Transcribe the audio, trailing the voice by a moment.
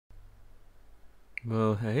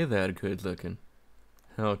Well, hey there, good looking.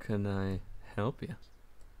 How can I help you?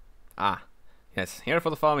 Ah, yes, here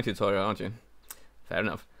for the farming tutorial, aren't you? Fair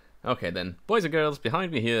enough. Okay then, boys and girls,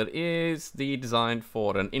 behind me here is the design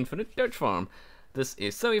for an infinite dirt farm. This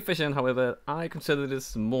is so efficient, however, I consider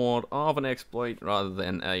this more of an exploit rather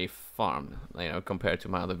than a farm, compared to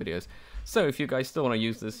my other videos. So if you guys still want to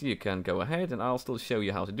use this, you can go ahead and I'll still show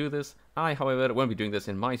you how to do this. I, however, won't be doing this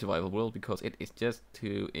in my survival world because it is just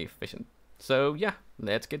too efficient. So yeah,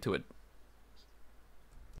 let's get to it.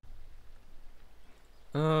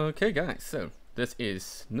 Okay guys, so this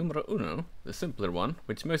is numero uno, the simpler one,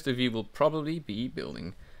 which most of you will probably be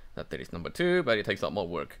building. That there is number two, but it takes a lot more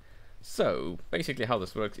work. So basically how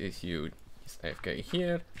this works is you just AFK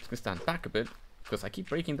here, just gonna stand back a bit, because I keep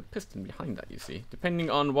breaking the piston behind that, you see. Depending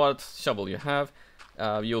on what shovel you have,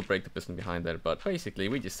 you'll break the piston behind there, but basically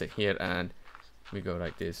we just sit here and we go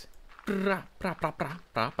like this. And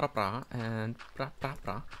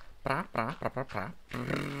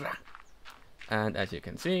as you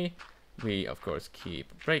can see, we of course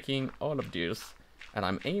keep breaking all of these, and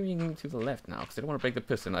I'm aiming to the left now because I don't want to break the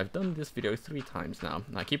piston. I've done this video 3 times now,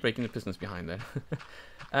 and I keep breaking the pistons behind there.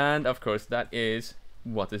 And of course that is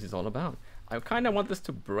what this is all about. I kind of want this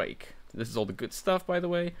to break. This is all the good stuff, by the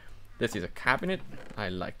way. This is a cabinet. I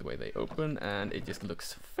like the way they open and it just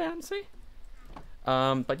looks fancy.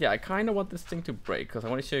 But yeah, I kind of want this thing to break because I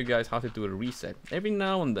want to show you guys how to do a reset. Every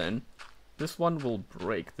now and then, this one will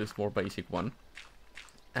break, this more basic one,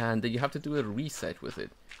 and you have to do a reset with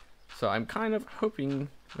it. So I'm kind of hoping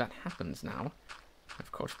that happens now.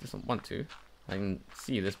 Of course, it doesn't want to. I can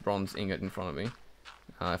see this bronze ingot in front of me.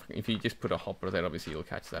 If you just put a hopper there, obviously you'll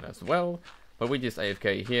catch that as well. But we just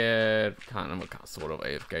AFK here, sort of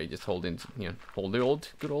AFK, just hold the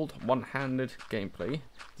good old one-handed gameplay.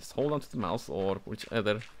 Just hold onto the mouse or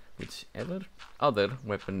whichever other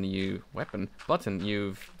button you've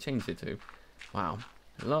changed it to. Wow,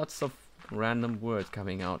 lots of random words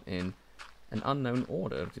coming out in an unknown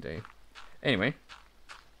order today. Anyway,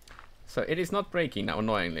 so it is not breaking now,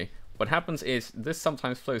 annoyingly. What happens is this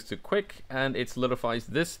sometimes flows too quick and it solidifies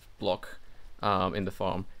this block in the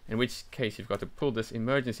farm, in which case you've got to pull this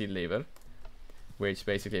emergency lever, which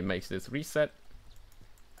basically makes this reset,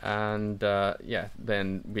 and yeah,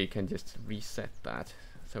 then we can just reset that.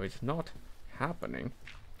 So it's not happening,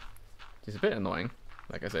 which is a bit annoying.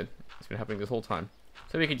 Like I said, it's been happening this whole time.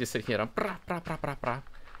 So we can just sit here and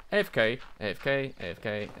AFK, AFK,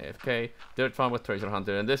 AFK, AFK, dirt farm with treasure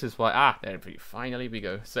hunter, and this is why, there finally we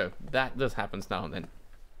go. So that does happens now and then.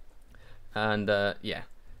 And yeah,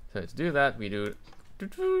 so to do that, we do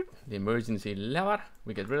the emergency lever,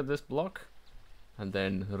 we get rid of this block, and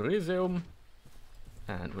then resume,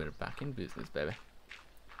 and we're back in business, baby.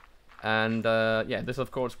 And yeah, this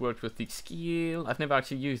of course works with the skill. I've never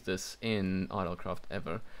actually used this in RLCraft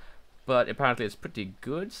ever, but apparently it's pretty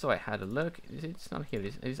good, so I had a look. It's not here,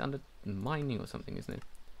 it's under mining or something, isn't it?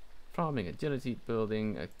 Farming, agility,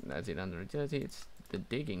 building, that's it under agility. It's the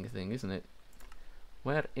digging thing, isn't it?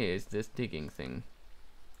 Where is this digging thing?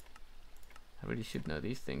 I really should know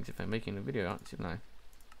these things if I'm making a video, shouldn't I?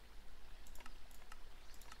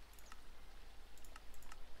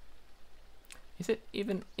 Is it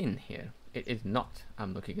even in here? It is not.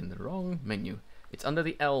 I'm looking in the wrong menu. It's under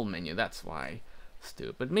the L menu, that's why.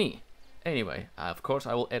 Stupid me. Anyway, of course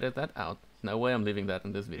I will edit that out. No way I'm leaving that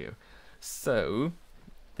in this video. So,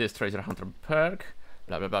 this treasure hunter perk,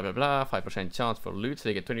 blah blah blah blah blah, 5% chance for loot, so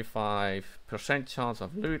you get 25% chance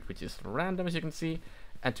of loot, which is random as you can see.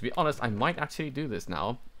 And to be honest, I might actually do this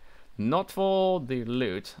now. Not for the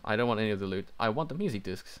loot, I don't want any of the loot. I want the music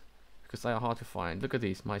discs, because they are hard to find. Look at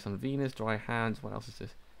these, Mice on Venus, Dry Hands, what else is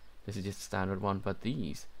this? This is just a standard one, but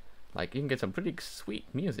these, like, you can get some pretty sweet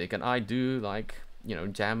music, and I do like,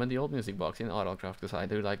 jam in the old music box in RLCraft, because I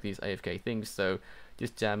do like these AFK things, so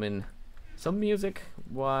just jam in some music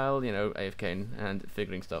while, AFK and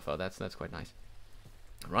figuring stuff out. That's quite nice.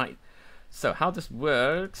 Right. So how this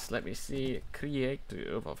works, let me see.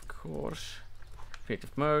 Creative, of course.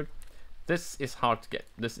 Creative mode. This is hard to get.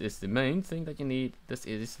 This is the main thing that you need. This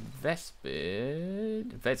is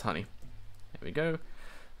Veshoney. There we go.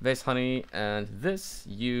 Veshoney, and this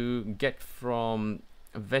you get from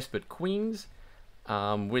Vespid Queens,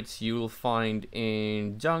 which you'll find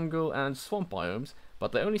in jungle and swamp biomes.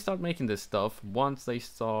 But they only start making this stuff once they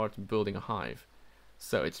start building a hive.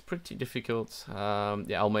 So it's pretty difficult.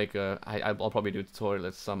 Yeah, I'll probably do a tutorial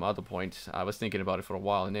at some other point. I was thinking about it for a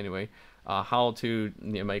while, and anyway, how to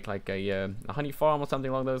make like a honey farm or something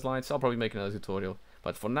along those lines. So I'll probably make another tutorial.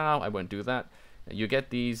 But for now, I won't do that. You get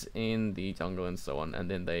these in the jungle and so on, and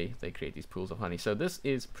then they create these pools of honey. So this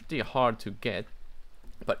is pretty hard to get.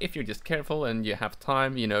 But if you're just careful and you have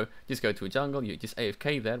time, you know, just go to a jungle, you just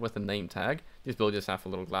AFK there with a name tag, just build yourself a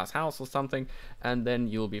little glass house or something, and then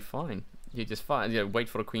you'll be fine. You just fine, you know, wait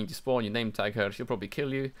for a queen to spawn, you name tag her, she'll probably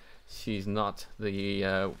kill you. She's not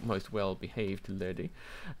the most well-behaved lady.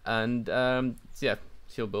 And yeah,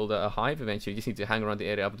 she'll build a hive eventually. You just need to hang around the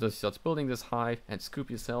area up until she starts building this hive and scoop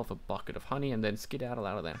yourself a bucket of honey and then skedaddle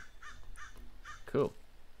out of there. Cool.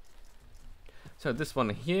 So this one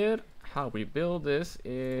here, how we build this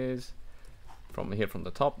is from here from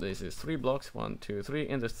the top. This is 3 blocks, 1, 2, 3.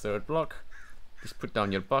 In this 3rd block, just put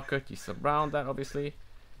down your bucket. You surround that obviously.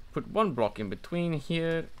 Put 1 block in between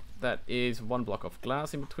here. That is 1 block of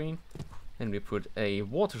glass in between. Then we put a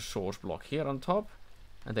water source block here on top,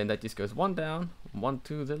 and then that just goes 1 down, 1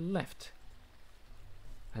 to the left.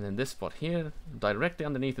 And then this spot here, directly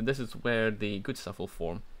underneath, and this is where the good stuff will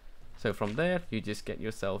form. So from there, you just get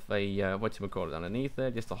yourself a, whatchamacallit underneath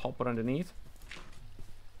there, just a hopper underneath.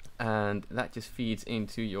 And that just feeds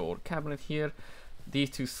into your cabinet here.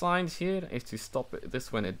 These 2 signs here is to stop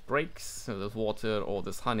this when it breaks, so there's water or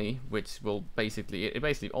this honey, which will basically, it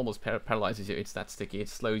basically almost paralyzes you. It's that sticky, it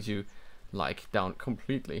slows you like down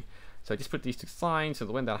completely. So just put these 2 signs so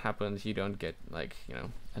that when that happens, you don't get like, you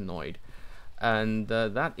know, annoyed. And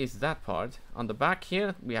that is that part. On the back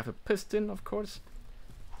here, we have a piston, of course.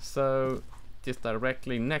 So just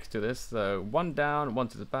directly next to this, so 1 down, 1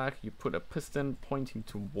 to the back, you put a piston pointing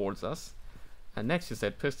towards us. And next to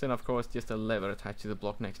said piston, of course, just a lever attached to the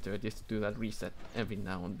block next to it, just to do that reset every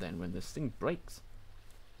now and then when this thing breaks.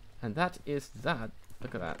 And that is that.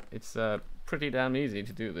 Look at that. It's pretty damn easy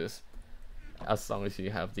to do this, as long as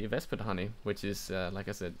you have the Vespid honey, which is, like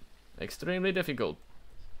I said, extremely difficult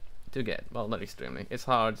to get. Well, not extremely. It's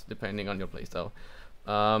hard depending on your playstyle.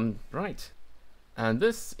 Right. And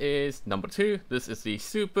this is number 2. This is the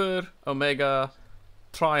Super Omega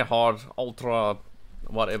Try Hard Ultra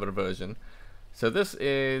whatever version. So this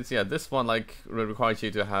is, yeah, this one like requires you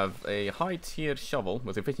to have a high tier shovel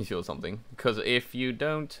with efficiency or something, because if you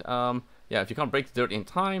don't, yeah, if you can't break the dirt in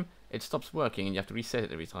time, it stops working and you have to reset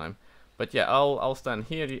it every time. But yeah, I'll stand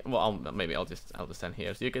here. Well, maybe I'll just stand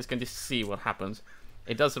here so you guys can just see what happens.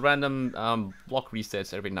 It does random block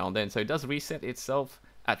resets every now and then, so it does reset itself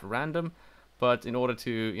at random. But in order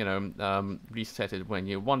to, you know, reset it when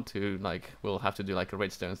you want to, like, we'll have to do like a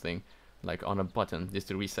redstone thing, like on a button, just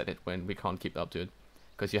to reset it when we can't keep up to it.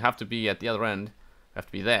 Because you have to be at the other end, you have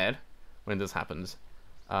to be there when this happens.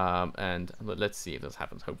 And let's see if this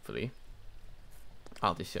happens, hopefully.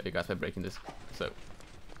 I'll just show you guys by breaking this. So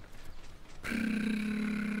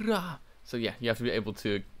yeah, you have to be able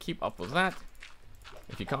to keep up with that.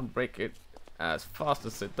 If you can't break it as fast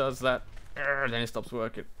as it does that, then it stops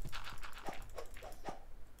working.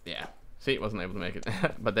 Yeah, see, it wasn't able to make it.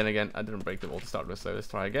 But then again, I didn't break the wall to start with, so let's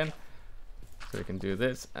try again. So we can do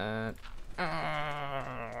this, and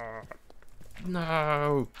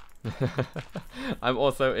no. I'm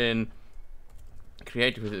also in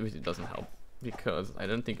creative, which doesn't help, because I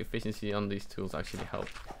don't think efficiency on these tools actually help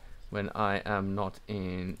when I am not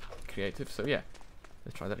in creative. So yeah,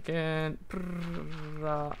 let's try that again.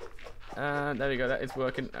 And there we go, that is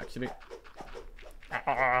working actually.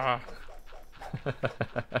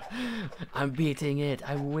 I'm beating it,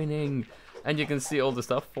 I'm winning. And you can see all the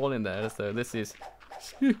stuff falling there, so this is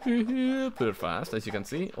super fast, as you can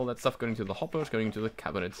see. All that stuff going to the hoppers, going into the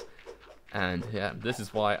cabinets. And yeah, this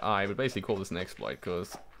is why I would basically call this an exploit,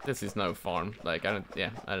 because this is no farm. Like, I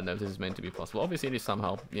don't know if this is meant to be possible. Obviously it is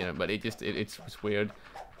somehow, you know, but it's weird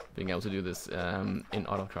being able to do this in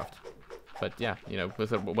RLCraft. But yeah, you know,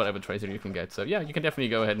 with whatever tracer you can get. So yeah, you can definitely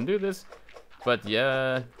go ahead and do this. But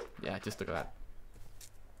yeah, just look at that.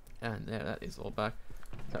 And there, that is all back.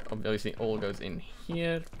 That obviously all goes in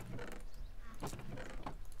here.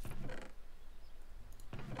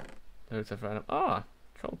 There's a random. Ah,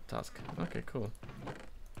 cold tusk. Okay, cool.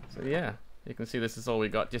 So yeah, you can see this is all we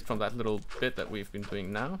got just from that little bit that we've been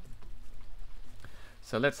doing now.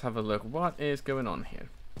 So let's have a look. What is going on here?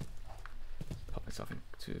 Pop myself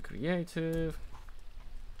into creative.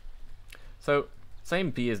 So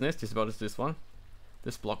same business, just about as this one.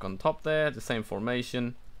 This block on top there, the same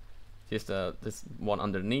formation. Just this one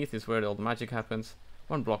underneath is where all the magic happens.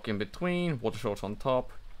 1 block in between, water source on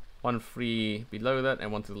top, 1 free below that,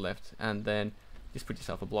 and 1 to the left. And then just put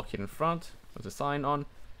yourself a block here in front with a sign on,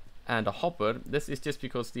 and a hopper. This is just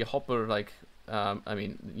because the hopper, like, I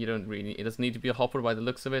mean, you don't really, it doesn't need to be a hopper by the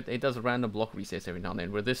looks of it. It does a random block resets every now and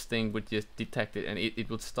then, where this thing would just detect it and it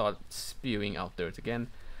would start spewing out dirt again.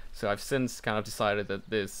 So I've since kind of decided that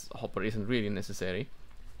this hopper isn't really necessary.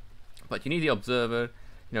 But you need the observer,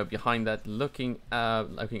 you know, behind that, looking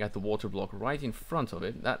at the water block right in front of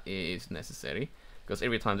it. That is necessary, because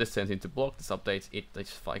every time this turns into block, this updates, it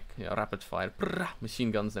just like rapid fire machine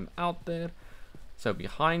guns them out there. So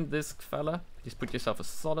behind this fella, just put yourself a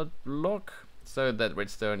solid block, so that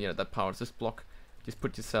redstone, that powers this block. Just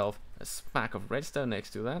put yourself a smack of redstone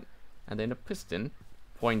next to that, and then a piston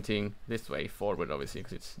pointing this way forward, obviously,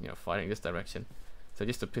 because it's firing this direction. So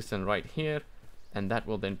just a piston right here, and that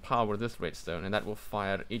will then power this redstone, and that will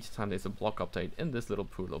fire each time there's a block update in this little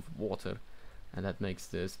pool of water, and that makes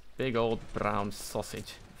this big old brown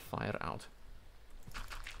sausage fire out.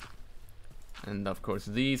 And of course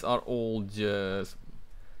these are all just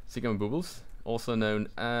Sigma bubbles, also known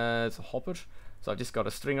as hoppers. So I've just got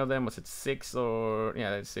a string of them. Was it 6 or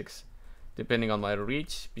that's 6, depending on my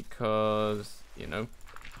reach, because you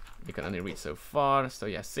can only reach so far. So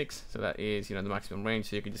yeah, 6. So that is the maximum range.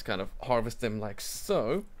 So you can just kind of harvest them like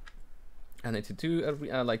so. And then to do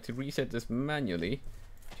to reset this manually,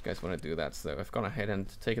 if you guys want to do that. So I've gone ahead and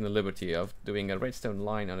taken the liberty of doing a redstone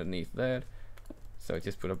line underneath there. So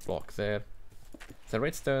just put a block there. So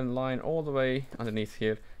redstone line all the way underneath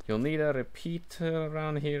here. You'll need a repeater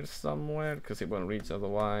around here somewhere, because it won't reach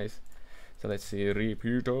otherwise. So let's see,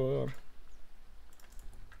 repeater.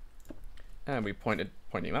 And we pointing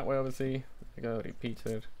that way, obviously. There we go,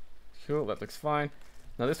 repeater. Cool, that looks fine.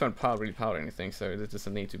 Now this won't really power anything, so this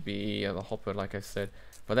doesn't need to be the hopper, like I said.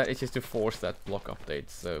 But that is just to force that block update.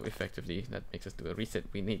 So effectively, that makes us do a reset.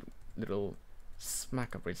 We need little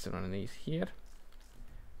smack of redstone underneath here.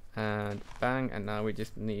 And bang, and now we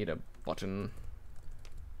just need a button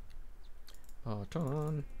on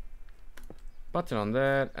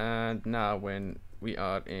there. And now when we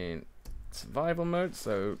are in survival mode,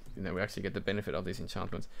 so we actually get the benefit of these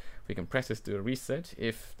enchantments, we can press this to a reset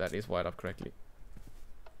if that is wired up correctly.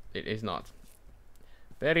 It is not.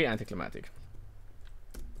 Very anticlimactic.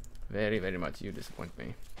 Very, very much. You disappoint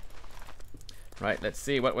me. Right, let's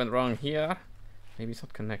see what went wrong here. Maybe it's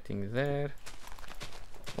not connecting there.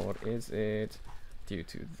 Or is it due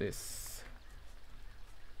to this?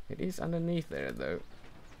 It is underneath there though.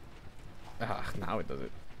 Ah, now it does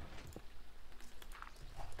it.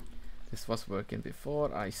 This was working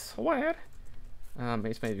before, I swear.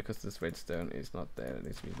 It's maybe because this redstone is not there. It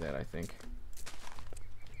needs to be there, I think.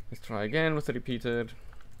 Let's try again with the repeater.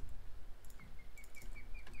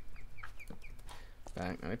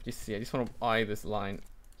 Bang. And if you see, I just want to eye this line.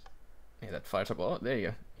 Yeah, that fires up. Oh, there you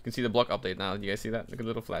go. You can see the block update now. Do you guys see that? Look at the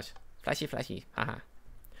little flash. Flashy, flashy. Haha.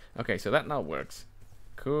 Okay, so that now works.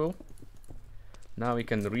 Cool. Now we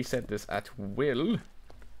can reset this at will.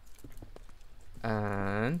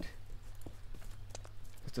 And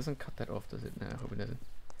this doesn't cut that off, does it? No, I hope it doesn't.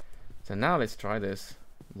 So now let's try this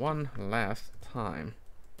one last time.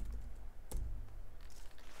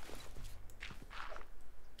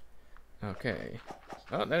 Okay.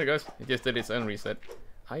 Oh, there it goes. It just did its own reset.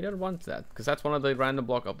 I don't want that, because that's one of the random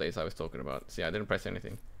block updates I was talking about. See, I didn't press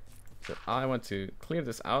anything. So I want to clear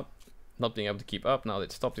this out. Not being able to keep up. Now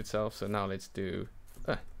it stopped itself. So now let's do...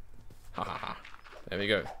 ha ha ha. There we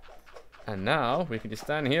go. And now we can just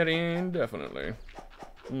stand here indefinitely.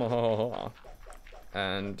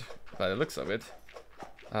 And by the looks of it,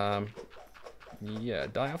 yeah,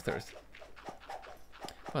 die of thirst.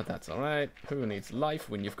 But that's alright. Who needs life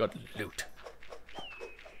when you've got loot?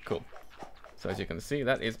 Cool. So as you can see,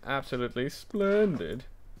 that is absolutely splendid.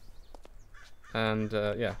 And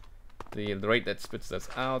yeah, the rate that spits this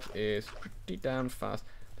out is pretty damn fast.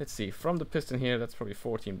 Let's see, from the piston here, that's probably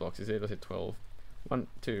 14 blocks. Is it? Or is it 12? 1,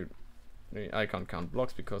 2, 3. I can't count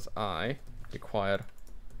blocks because I require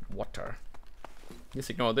water.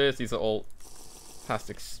 Just ignore this. These are all past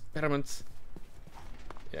experiments.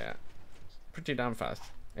 Yeah, pretty damn fast.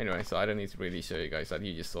 Anyway, so I don't need to really show you guys that.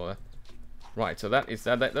 You just saw that. Right, so that is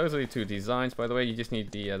that. Those are the two designs, by the way. You just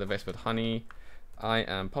need the Veshoney honey. I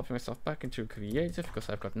am popping myself back into creative because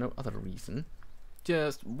I've got no other reason.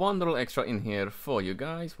 Just one little extra in here for you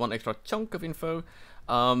guys. One extra chunk of info.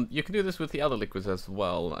 You can do this with the other liquids as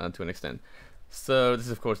well, to an extent. So this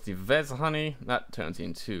is of course the Veshoney. That turns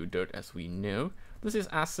into dirt, as we know. This is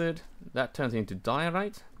acid. That turns into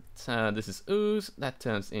diorite. This is ooze. That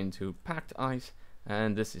turns into packed ice.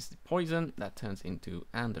 And this is the poison. That turns into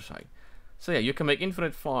andesite. So yeah, you can make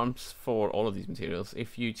infinite farms for all of these materials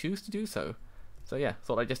if you choose to do so. So yeah,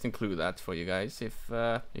 thought I'd just include that for you guys if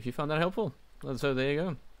you found that helpful. So there you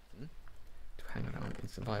go. To hang around in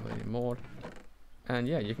survival anymore. And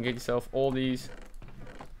yeah, you can get yourself all these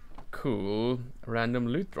cool random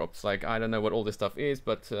loot drops. Like, I don't know what all this stuff is,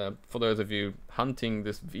 but for those of you hunting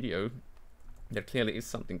this video, there clearly is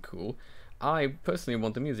something cool. I personally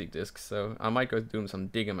want the music disc, so I might go do some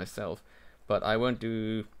digging myself, but I won't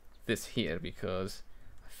do this here because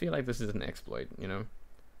I feel like this is an exploit, you know.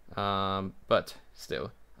 But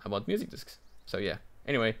still, I want music discs. So yeah.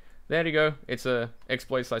 Anyway, there you go. It's a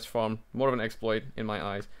exploit slash farm, more of an exploit in my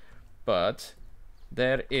eyes. But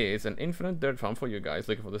there is an infinite dirt farm for you guys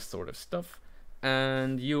looking for this sort of stuff,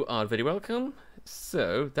 and you are very welcome.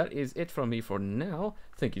 So that is it from me for now.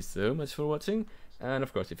 Thank you so much for watching, and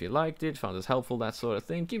of course if you liked it, found this helpful, that sort of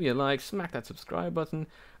thing, give me a like, smack that subscribe button.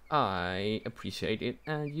 I appreciate it,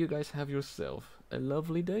 and you guys have yourself a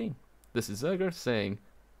lovely day. This is Zerger saying,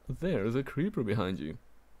 there's a creeper behind you.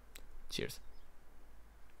 Cheers.